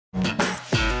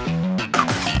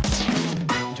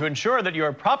to ensure that you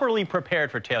are properly prepared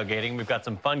for tailgating, we've got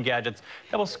some fun gadgets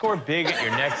that will score big at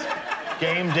your next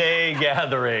game day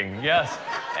gathering. Yes.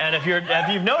 And if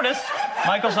you've noticed,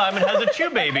 Michael Simon has a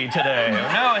chew baby today.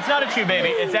 No, it's not a chew baby.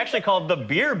 It's actually called the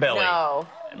beer belly. No.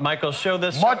 Michael, show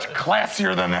this. Much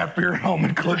classier than that beer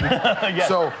helmet, Clinton. Yes.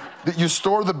 So you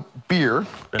store the beer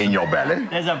in your belly.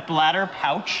 There's a bladder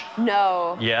pouch.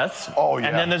 No. Yes. Oh, yeah.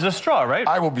 And then there's a straw, right?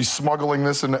 I will be smuggling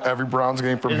this into every Browns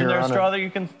game from Isn't here there a on straw in. that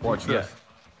you can... Watch Yeah. this.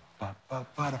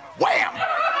 Wham!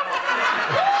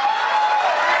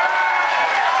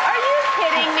 Are you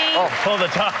kidding me? Oh. Pull the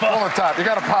top Pull off. the top. You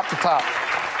got to pop the top.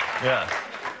 Yeah.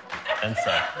 And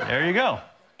so, there you go.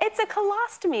 It's a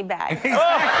colostomy bag.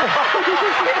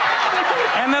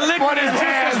 And the liquid is just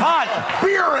as hot.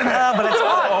 Beer in it. But it's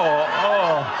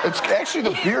hot. It's actually,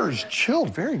 the beer is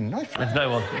chilled very nicely. It's not,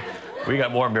 well, we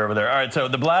got warm beer over there. All right, so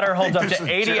the bladder holds up this to is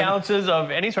 80 gin. ounces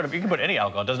of any sort of... You can put any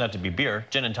alcohol. It doesn't have to be beer.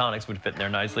 Gin and tonics would fit in there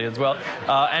nicely as well.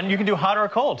 And you can do hot or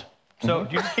cold. So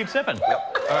you just keep sipping. Yep.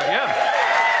 All right,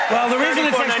 yeah. Well, the reason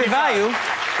it's extra $34.95. value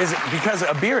is because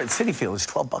a beer at City Field is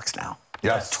 $12 now.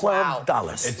 Yes.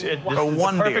 $12. This is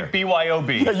one the perfect beer.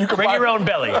 BYOB. you can Bring buy- your own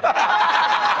belly. You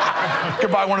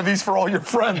can buy one of these for all your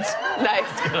friends. Nice.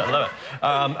 I love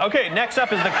it. Okay, next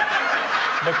up is the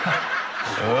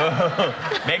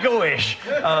make a wish.